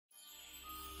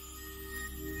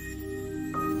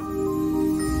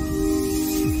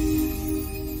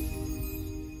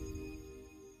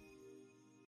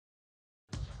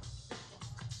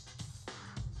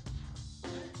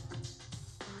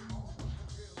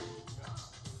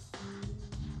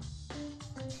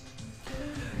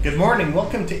Good morning,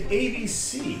 welcome to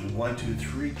ABC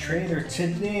 123 Trader.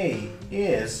 Today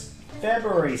is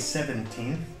February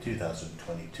 17th,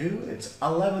 2022. It's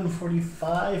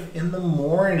 11:45 in the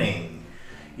morning,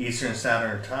 Eastern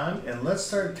Standard Time, and let's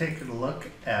start taking a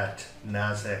look at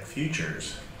NASDAQ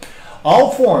futures. All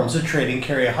forms of trading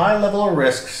carry a high level of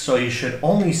risk, so you should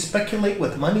only speculate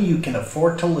with money you can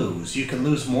afford to lose. You can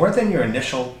lose more than your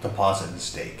initial deposit and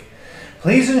stake.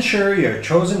 Please ensure your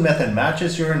chosen method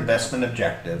matches your investment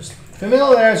objectives.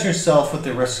 Familiarize yourself with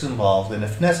the risks involved, and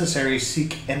if necessary,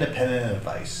 seek independent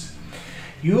advice.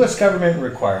 U.S. government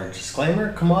required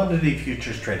disclaimer: Commodity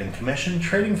Futures Trading Commission.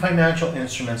 Trading financial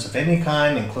instruments of any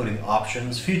kind, including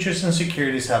options, futures, and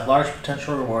securities, have large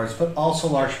potential rewards, but also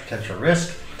large potential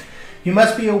risk. You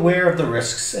must be aware of the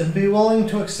risks and be willing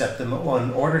to accept them in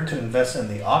order to invest in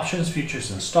the options, futures,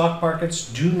 and stock markets.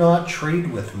 Do not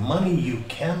trade with money you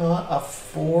cannot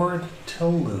afford to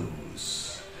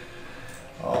lose.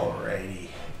 Alrighty.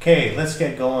 Okay, let's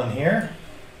get going here.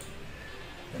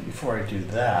 And before I do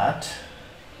that,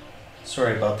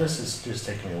 sorry about this. It's just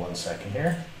taking me 1 second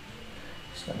here.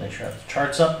 Just gotta make sure I have the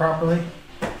charts up properly.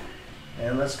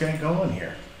 And let's get going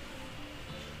here.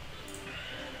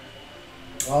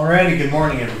 Alrighty, good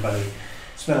morning everybody.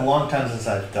 It's been a long time since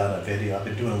I've done a video. I've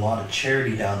been doing a lot of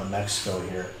charity down in Mexico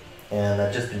here, and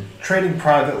I've just been trading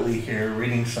privately here,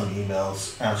 reading some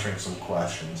emails, answering some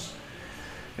questions.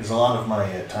 Because a lot of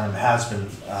my time has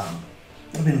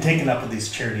been taken up with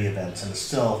these charity events, and it's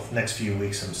still, next few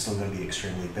weeks I'm still going to be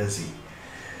extremely busy.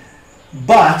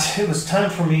 But it was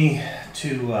time for me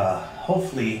to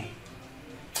hopefully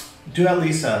do at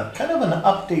least a kind of an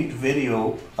update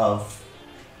video of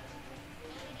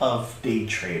day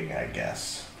trading, I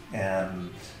guess.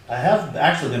 And I have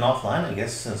actually been offline, I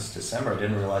guess, since December. I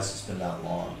didn't realize it's been that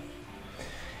long.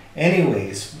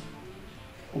 Anyways,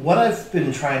 what I've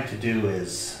been trying to do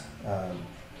is,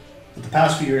 for the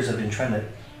past few years, I've been trying to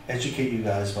educate you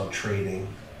guys about trading,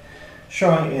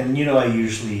 showing, and you know, I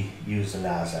usually use the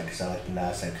NASDAQ because I like the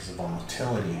NASDAQ because of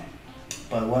volatility.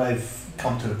 But what I've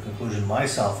come to a conclusion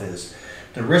myself is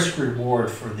the risk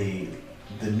reward for the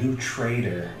new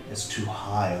trader is too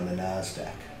high on the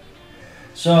NASDAQ.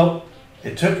 So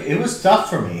it was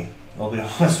tough for me, I'll be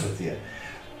honest with you.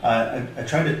 I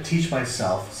tried to teach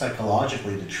myself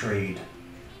psychologically to trade.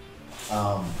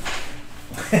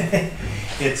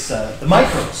 It's the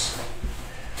micros.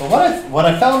 But what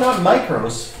I found out in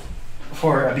micros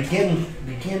for a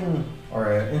begin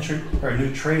or a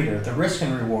new trader, the risk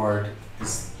and reward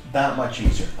is that much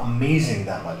easier, amazing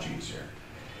that much easier.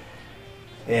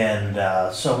 And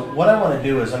so what I want to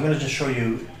do is I'm going to just show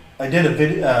you. I did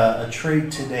a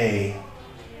trade today,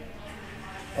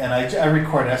 and I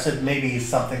recorded. I said maybe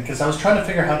something because I was trying to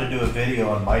figure out how to do a video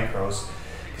on micros,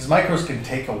 because micros can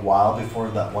take a while before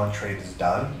that one trade is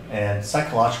done. And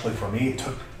psychologically for me, it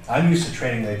took. I'm used to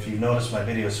trading. If you notice my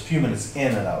videos, a few minutes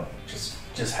in and out,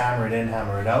 just hammer it in,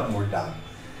 hammer it out, and we're done.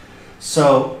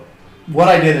 So what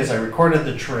I did is I recorded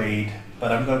the trade.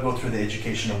 But I'm going to go through the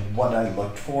education of what I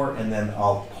looked for, and then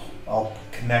I'll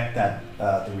connect that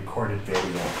the recorded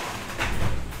video.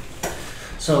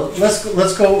 So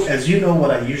let's go. As you know, what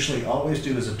I usually always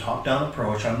do is a top-down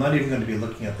approach. I'm not even going to be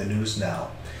looking at the news now.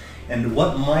 And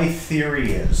what my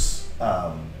theory is,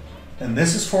 and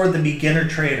this is for the beginner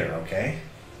trader, okay?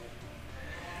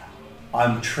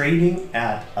 I'm trading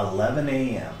at 11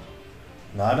 a.m.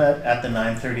 Not at the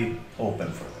 9:30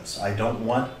 open for this. I don't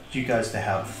want you guys to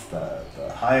have the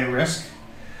high risk.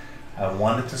 I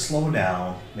want it to slow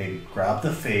down, maybe grab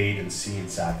the fade and see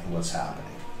exactly what's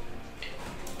happening.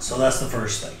 So that's the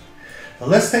first thing. Now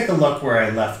let's take a look where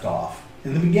I left off.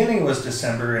 In the beginning it was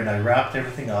December and I wrapped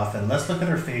everything off, and let's look at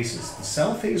her faces. The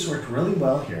sell phase worked really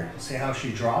well here. See how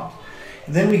she dropped?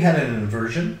 And then we had an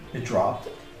inversion, it dropped,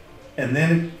 and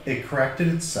then it corrected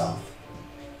itself.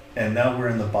 And now we're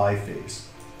in the buy phase.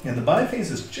 And the buy phase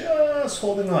is just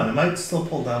holding on. It might still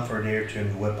pull down for a day or two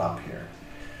and whip up here.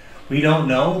 We don't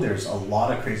know. There's a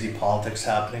lot of crazy politics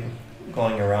happening,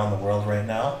 going around the world right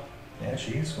now. Yeah,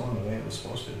 she's going the way it was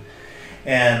supposed to.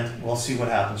 And we'll see what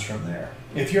happens from there.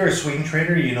 If you're a swing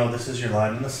trader, you know this is your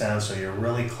line in the sand, so you're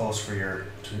really close for to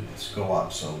go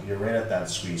up. So you're right at that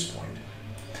squeeze point.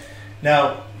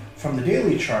 Now, from the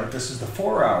daily chart, this is the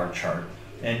 4-hour chart.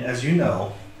 And as you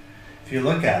know, if you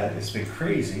look at it, it's been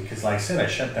crazy because, like I said, I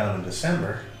shut down in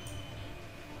December.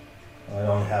 I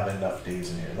don't have enough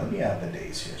days in here. Let me add the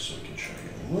days here so we can show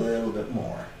you a little bit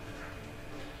more.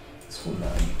 Let's go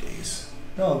 90 days.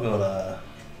 No, I'll go to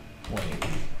 180.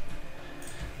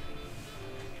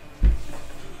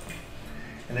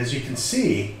 And as you can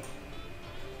see,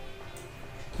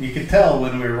 you could tell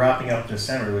when we were wrapping up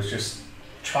December, it was just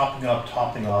chopping up,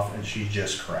 topping off, and she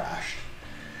just crashed.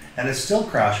 And it's still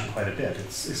crashing quite a bit.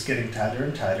 It's getting tighter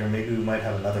and tighter. Maybe we might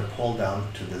have another pull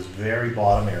down to this very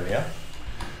bottom area.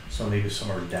 So maybe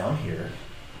somewhere down here.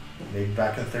 Maybe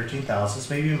back at 13,000s,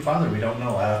 maybe even farther, we don't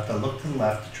know. I have to look to the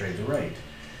left to trade the right.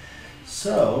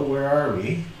 So where are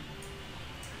we?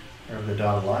 Where the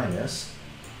dotted line is.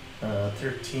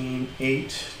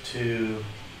 13.8 to,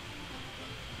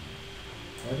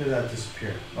 why did that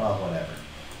disappear? Well, whatever.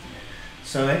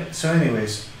 So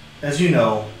anyways, as you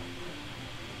know,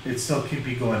 it still could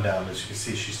be going down. As you can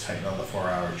see, she's tight on the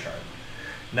 4-hour chart.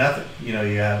 Nothing, you know,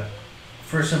 you have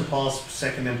first impulse,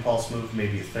 second impulse move,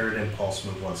 maybe third impulse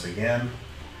move once again,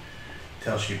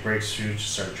 till she breaks through to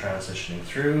start transitioning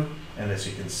through. And as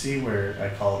you can see, where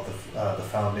I call it the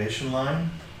foundation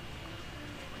line,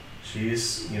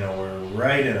 she's, you know, we're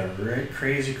right in a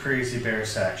crazy bear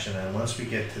section. And once we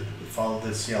get to follow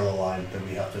this yellow line, then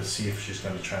we have to see if she's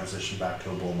going to transition back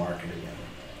to a bull market again.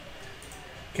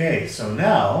 Okay, so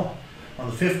now on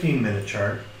the 15-minute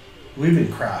chart, we've been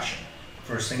crashing.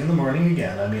 First thing in the morning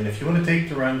again. I mean, if you want to take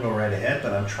the run, go right ahead,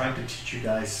 but I'm trying to teach you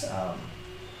guys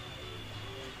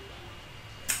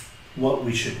what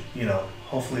we should, you know,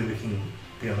 hopefully we can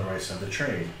be on the right side of the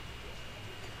trade.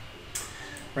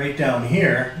 Right down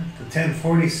here, the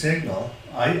 1040 signal,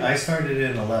 I started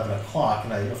in 11 o'clock,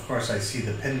 and of course I see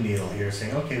the pin needle here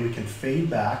saying, okay, we can fade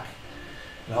back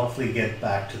and hopefully get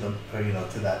back to the, you know,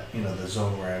 to that, you know, the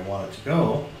zone where I want it to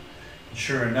go. And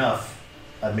sure enough,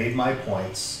 I made my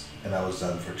points and I was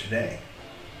done for today.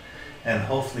 And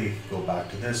hopefully go back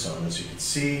to this zone. As you can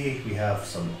see, we have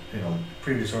some, you know,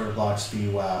 previous order blocks,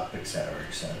 VWAP, etc.,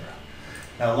 etc.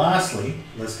 Now lastly,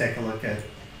 let's take a look at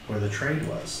where the trade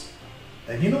was.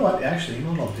 And you know what, actually, you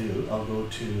know what I'll do? I'll go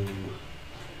to,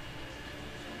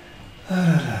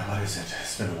 what is it?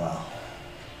 It's been a while.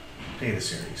 Data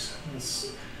series.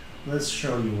 Let's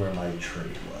show you where my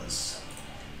trade was.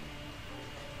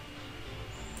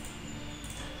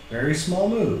 Very small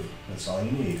move. That's all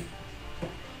you need.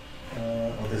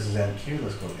 Well, this is MQ.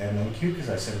 Let's go to MQ because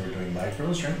I said we're doing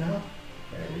micros right now.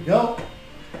 There we go.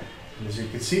 And as you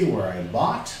can see, where I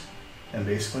bought and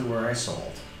basically where I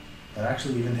sold. That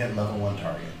actually even hit level 1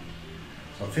 target.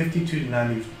 So 52 to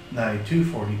 92,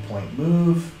 40-point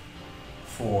move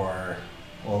for,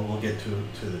 well, we'll get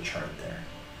to the chart there.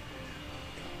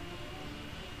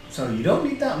 So you don't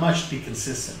need that much to be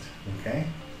consistent, okay?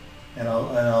 And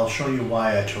I'll show you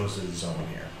why I chose this zone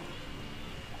here.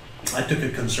 I took a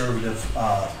conservative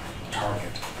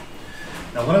target.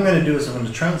 Now what I'm going to do is I'm going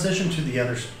to transition to the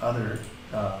other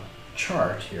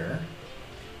chart here.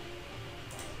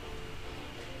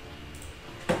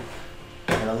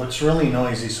 And it looks really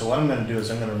noisy, so what I'm going to do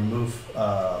is I'm going to remove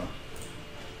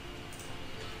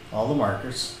all the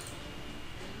markers.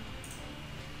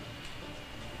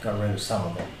 Got rid of some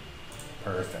of them.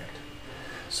 Perfect.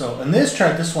 So in this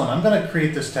chart, this one, I'm going to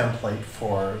create this template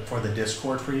for the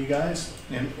Discord for you guys.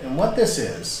 And what this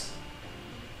is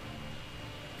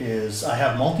I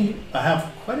have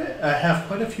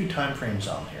quite a few time frames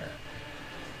on here.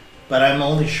 But I'm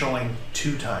only showing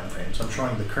 2 time frames. I'm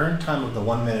showing the current time of the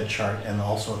 1-minute chart and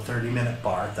also a 30-minute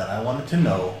bar that I wanted to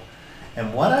know.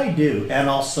 And what I do, and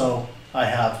also I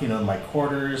have, you know, my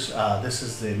quarters. This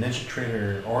is the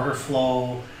NinjaTrader order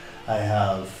flow. I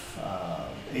have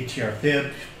ATR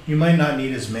fib. You might not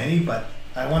need as many, but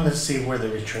I want to see where the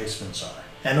retracements are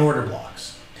and order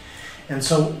blocks. And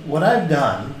so what I've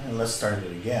done, and let's start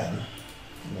it again.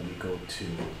 Let me go to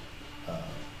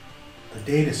the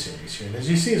data series here. And as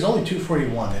you see, it's only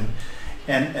 241,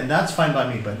 and that's fine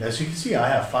by me. But as you can see, I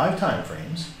have 5 time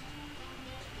frames.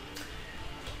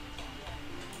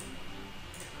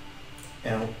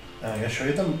 And I'm going to show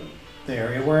you the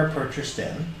area where I purchased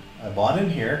in. I bought in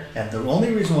here, and the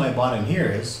only reason why I bought in here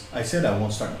is I said I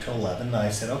won't start until 11, and I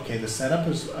said, okay, the setup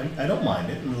is, I don't mind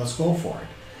it, and let's go for it.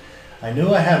 I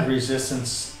knew I had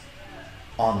resistance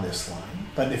on this line,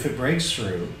 but if it breaks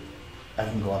through, I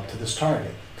can go up to this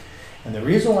target. And the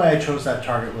reason why I chose that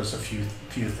target was a few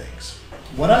things.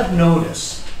 What I've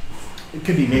noticed, it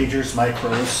could be majors,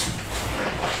 micros,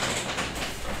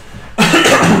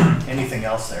 anything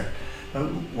else there. But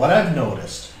what I've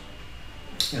noticed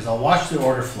is I'll watch the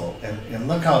order flow, and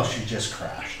look how she just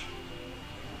crashed.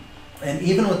 And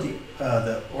even with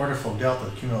the order flow delta,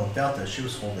 the cumulative delta, she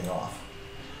was holding off.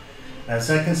 As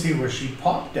I can see where she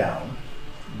popped down,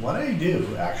 what I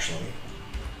do actually,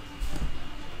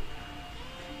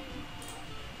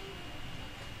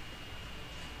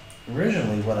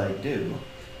 originally what I do,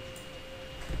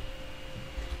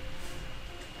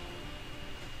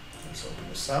 let's open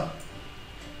this up.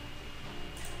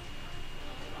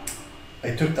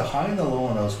 I took the high and the low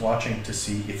and I was watching to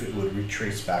see if it would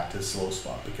retrace back to this low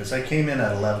spot, because I came in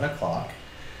at 11 o'clock.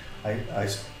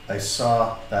 I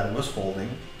saw that it was holding,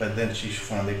 but then she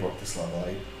finally broke this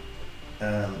level.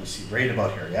 Let me see, right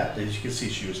about here. Yeah, as you can see,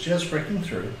 she was just breaking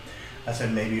through. I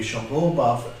said maybe she'll go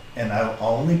above, and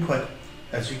I'll only put,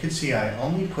 as you can see, I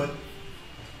only put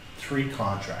 3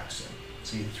 contracts in.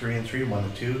 See, 3 and 3, 1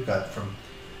 and 2, got from,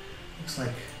 looks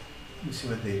like, let me see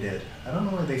what they did. I don't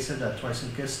know why they said that twice. I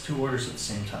guess 2 orders at the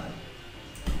same time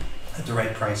at the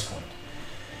right price point.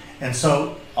 And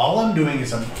so all I'm doing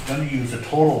is I'm going to use a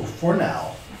total, for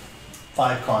now,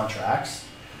 5 contracts.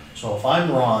 So if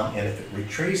I'm wrong and if it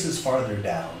retraces farther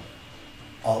down,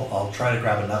 I'll try to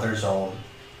grab another zone,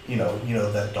 you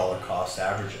know that dollar cost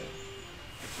averaging.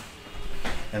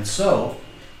 And so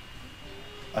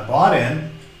I bought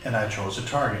in and I chose a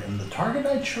target, and the target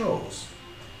I chose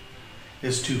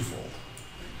is twofold.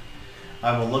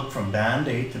 I will look from band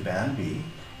A to band B,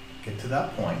 get to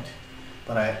that point,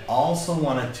 but I also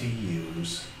wanted to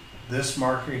use this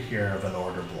marker here of an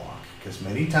order block, because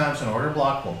many times an order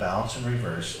block will bounce and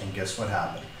reverse, and guess what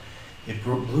happened? It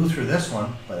blew through this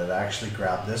one, but it actually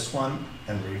grabbed this one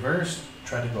and reversed,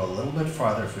 tried to go a little bit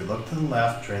farther. If we look to the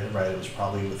left, try to the right, it was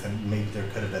probably within, maybe there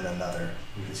could have been another,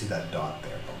 you can see that dot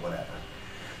there, but whatever.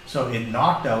 So it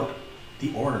knocked out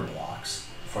the order blocks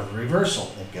for the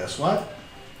reversal, and guess what?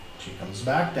 She comes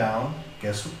back down,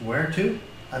 guess where to?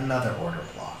 Another order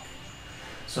block.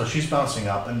 So she's bouncing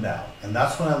up and down, and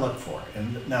that's what I look for.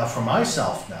 And now for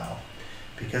myself now,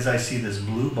 because I see this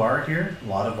blue bar here, a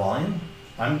lot of volume,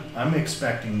 I'm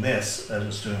expecting this, as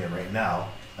it's doing it right now,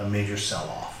 a major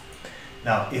sell-off.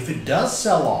 Now, if it does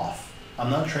sell off, I'm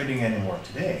not trading anymore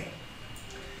today.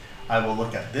 I will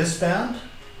look at this band,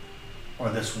 or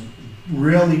this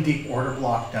really deep order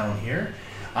block down here.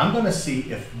 I'm going to see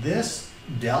if this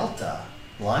delta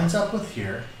lines up with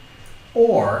here,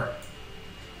 or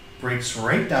breaks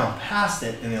right down past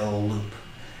it and it'll loop.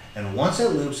 And once it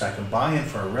loops, I can buy in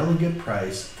for a really good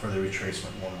price for the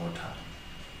retracement one more time.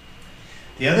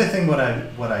 The other thing what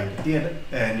I did,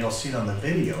 and you'll see it on the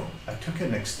video, I took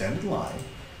an extended line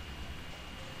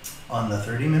on the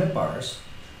 30-minute bars,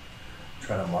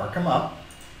 try to mark them up.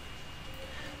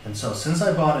 And so since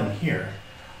I bought in here,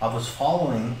 I was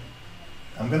following,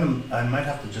 I might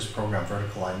have to just program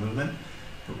vertical line movement,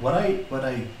 but what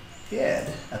I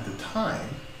did at the time,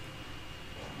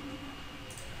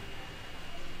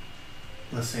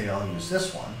 let's say I'll use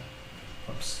this one.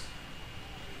 Oops.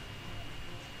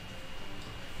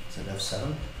 Is it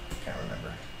F7? Can't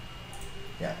remember.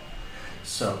 Yeah.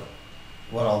 So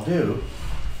what I'll do,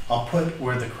 I'll put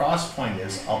where the cross point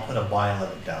is, I'll put a buy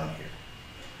limit down here.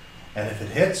 And if it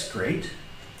hits, great.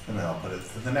 And then I'll put it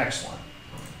to the next one.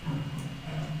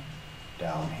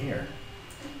 Down here.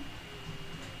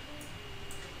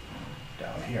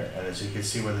 Down here. And as you can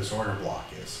see where this order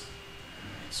block is.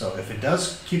 So if it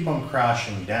does keep on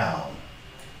crashing down,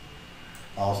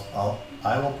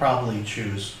 I will probably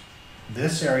choose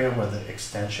this area where the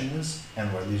extension is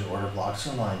and where these order blocks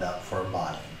are lined up for a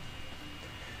buy-in.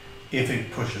 If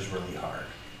it pushes really hard,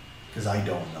 because I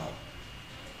don't know.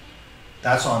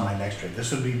 That's on my next trade.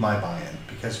 This would be my buy-in,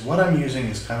 because what I'm using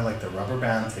is kind of like the rubber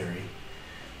band theory,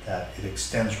 that it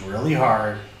extends really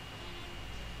hard,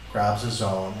 grabs a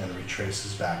zone, and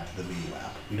retraces back to the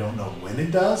VWAP. We don't know when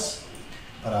it does,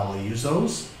 but I will use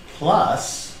those.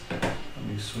 Plus, let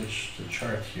me switch the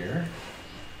chart here.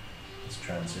 Let's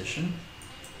transition.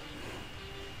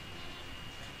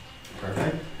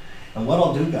 Perfect. And what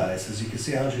I'll do, guys, is you can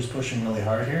see how she's pushing really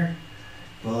hard here.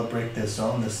 Will it break this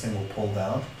zone? This thing will pull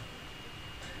down.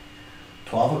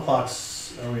 12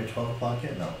 o'clock's, are we at 12 o'clock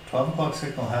yet? No. 12 o'clock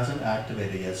signal hasn't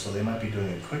activated yet, so they might be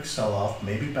doing a quick sell-off,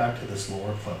 maybe back to this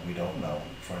lower point, we don't know,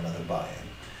 for another buy-in.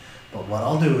 But what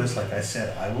I'll do is, like I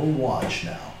said, I will watch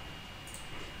now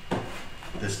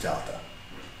this delta.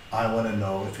 I want to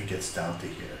know if it gets down to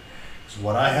here. Because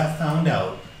what I have found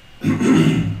out,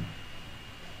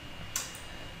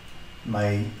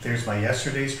 there's my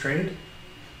yesterday's trade.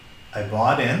 I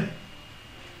bought in,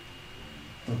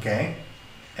 okay,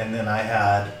 and then I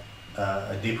had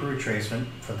a deeper retracement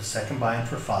for the second buy-in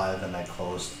for 5, and I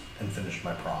closed and finished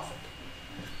my profit.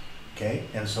 Okay,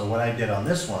 and so what I did on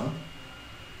this one,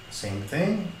 same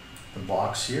thing, the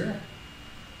box here,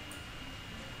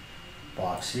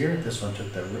 this one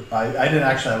took the, I didn't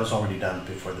actually, I was already done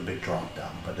before the big drop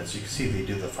down, but as you can see, they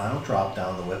do the final drop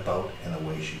down, the whip out, and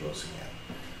away she goes again.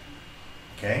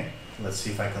 Okay, let's see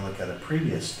if I can look at a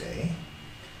previous day.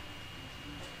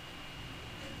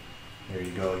 Here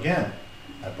you go again.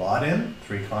 I bought in,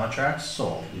 3 contracts,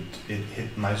 sold. It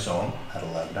hit my zone at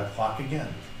 11 o'clock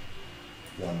again.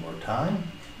 One more time.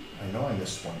 I know I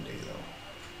missed one day though.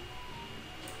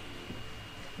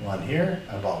 one here.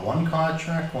 I bought one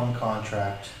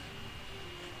contract.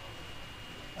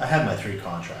 I had my 3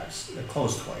 contracts. It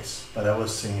closed twice, but I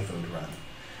was seeing if it would run.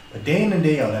 But day in and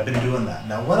day out, I've been doing that.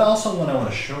 Now, what I want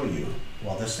to show you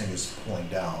while this thing is pulling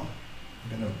down,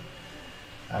 I'm going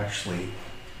to actually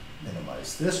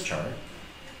minimize this chart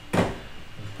and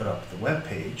put up the web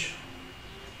page,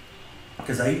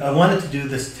 because I wanted to do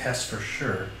this test for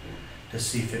sure to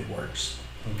see if it works.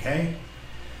 Okay,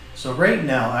 so right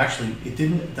now, actually, it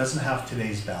doesn't have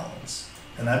today's balance,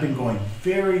 and I've been going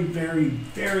very, very,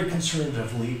 very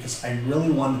conservatively because I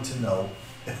really wanted to know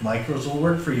if micros will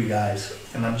work for you guys,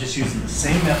 and I'm just using the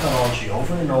same methodology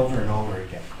over and over and over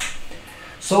again.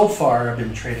 So far, I've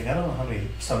been trading, I don't know how many,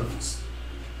 so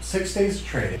 6 days of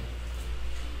trading.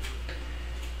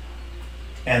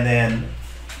 And then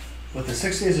with the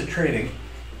 6 days of trading,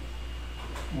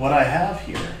 what I have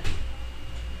here,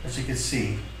 as you can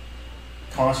see,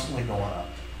 constantly going up.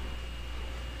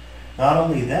 Not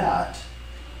only that,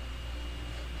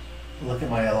 look at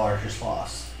my largest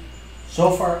loss.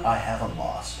 So far, I haven't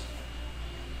lost.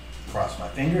 Cross my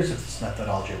fingers if this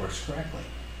methodology works correctly.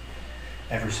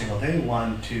 Every single day,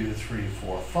 1, 2, 3,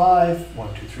 4, 5,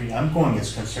 1, 2, 3. I'm going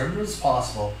as conservative as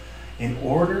possible in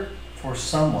order for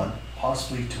someone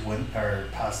possibly to win or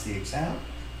pass the exam.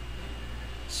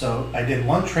 So I did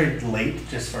one trade late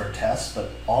just for a test,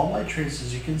 but all my trades,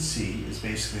 as you can see, is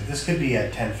basically, this could be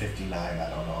at 10:59, I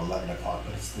don't know, 11 o'clock,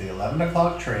 but it's the 11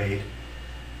 o'clock trade.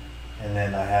 And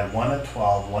then I had one at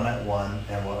 12, one at 1,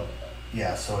 and what?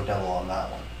 Yeah, so a double on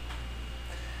that one.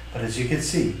 But as you can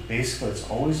see, basically it's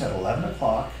always at 11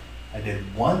 o'clock. I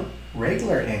did one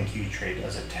regular NQ trade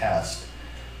as a test,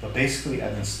 but basically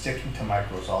I've been sticking to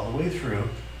micros all the way through.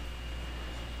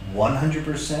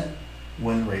 100%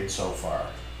 win rate so far.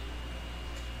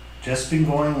 Just been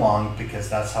going long because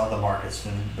that's how the market's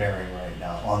been bearing right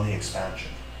now on the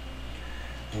expansion.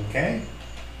 Okay?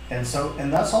 And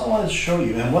that's all I wanted to show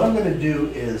you. And what I'm going to do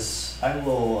is I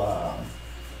will,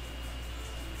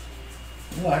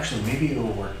 well, actually, maybe it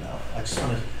will work now. I just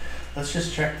want to, let's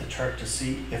just check the chart to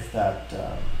see if that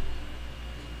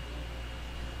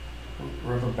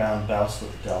rubber band bounced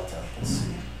with delta. Let's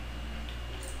see.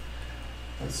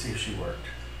 Let's see if she worked.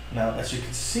 Now, as you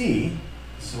can see,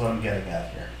 this is what I'm getting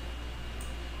at here.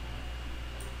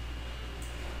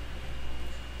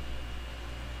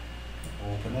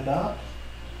 Open it up.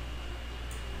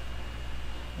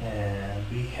 And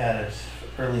we had it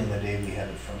early in the day, we had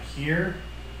it from here,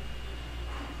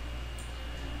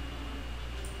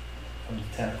 from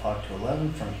 10 o'clock to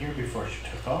 11, from here before she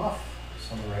took off,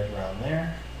 somewhere right around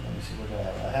there. Let me see what I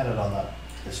have. I had it on that,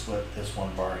 this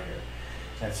one bar here.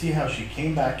 And see how she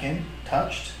came back in,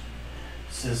 touched,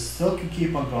 says still could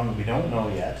keep on going, we don't know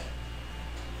yet.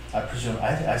 I presume,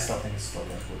 I still think it's still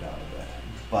going to go down a bit,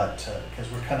 but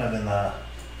because we're kind of in the,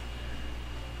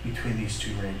 between these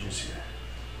two ranges here.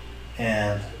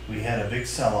 And we had a big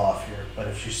sell-off here, but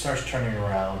if she starts turning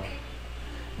around,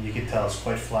 you can tell it's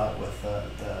quite flat with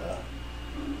the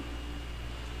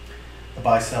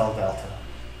buy-sell delta,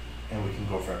 and we can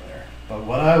go from there. But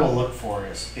what I will look for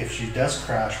is, if she does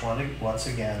crash once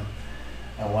again,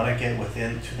 I want to get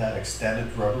within to that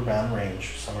extended rubber band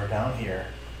range, somewhere down here.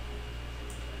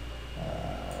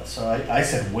 So I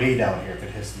said way down here, if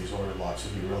it hits these order blocks,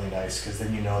 would be really nice, because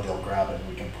then you know they'll grab it and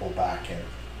we can pull back in.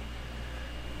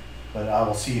 But I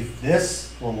will see if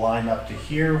this will line up to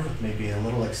here with maybe a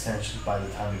little extension by the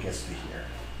time it gets to here.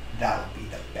 That would be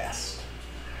the best.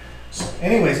 So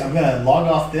anyways, I'm gonna log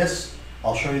off this.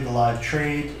 I'll show you the live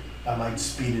trade. I might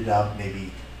speed it up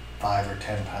maybe 5 or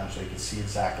 10 times so you can see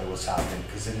exactly what's happening,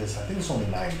 because it is, I think it's only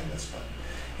 9 minutes. But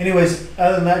anyways,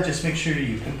 other than that, just make sure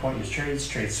you pinpoint your trades,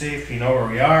 trade safe. You know where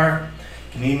we are.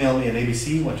 You can email me at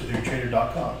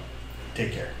abc123trader.com.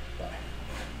 Take care.